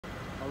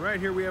All right,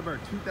 here we have our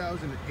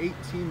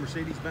 2018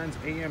 Mercedes-Benz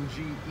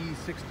AMG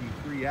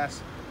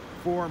E63s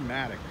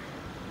 4MATIC.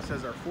 This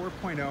has our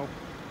 4.0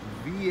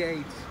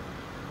 V8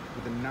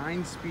 with a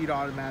 9-speed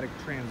automatic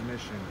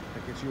transmission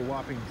that gets you a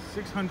whopping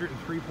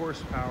 603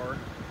 horsepower.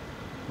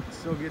 It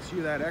still gets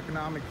you that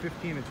economic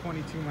 15 to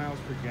 22 miles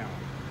per gallon.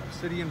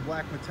 Obsidian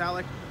black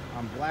metallic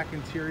on black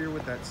interior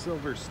with that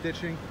silver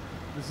stitching.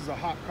 This is a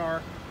hot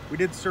car. We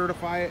did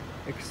certify it,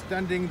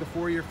 extending the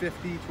 4-year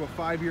 50 to a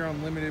 5-year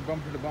unlimited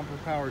bumper-to-bumper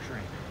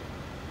powertrain.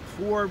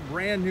 4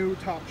 brand new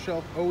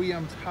top-shelf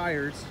OEM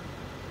tires,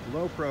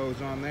 low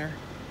pros on there.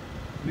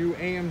 New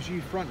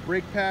AMG front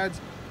brake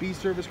pads, B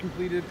service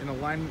completed, and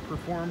alignment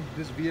performed.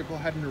 This vehicle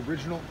had an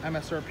original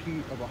MSRP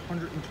of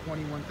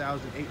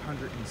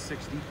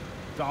 $121,860.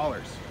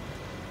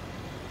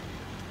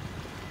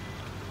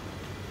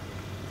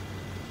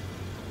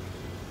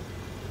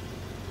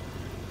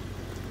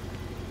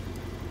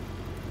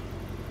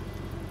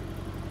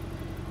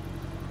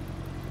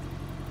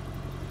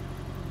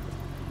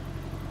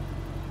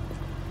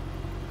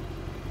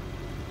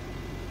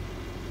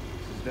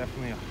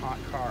 Definitely a hot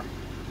car.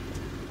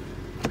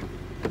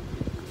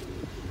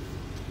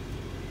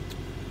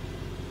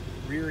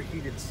 Rear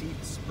heated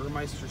seats,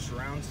 Burmeister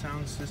surround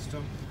sound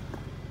system,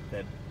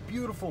 that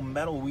beautiful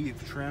metal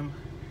weave trim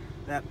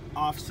that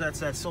offsets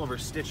that silver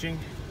stitching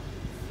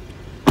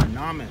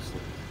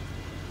enormously.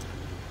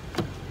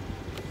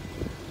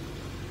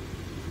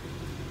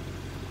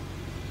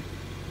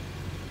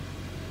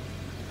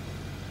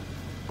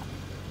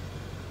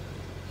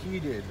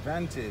 Heated,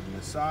 vented,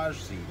 massage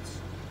seats.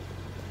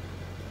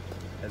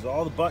 Has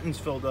all the buttons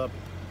filled up,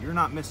 you're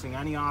not missing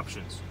any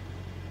options.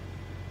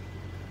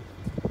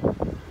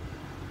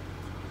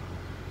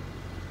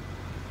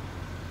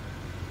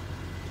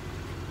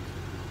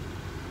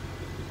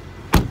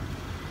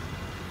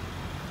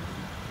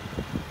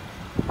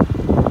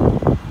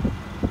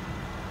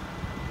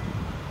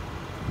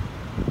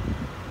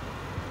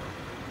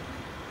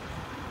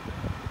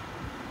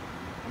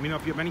 Let me know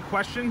if you have any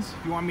questions.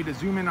 If you want me to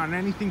zoom in on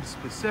anything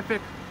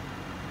specific,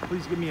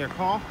 please give me a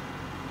call.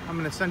 I'm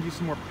going to send you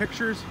some more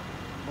pictures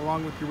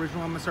along with the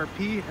original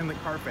MSRP and the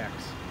Carfax.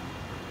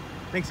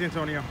 Thanks,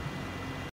 Antonio.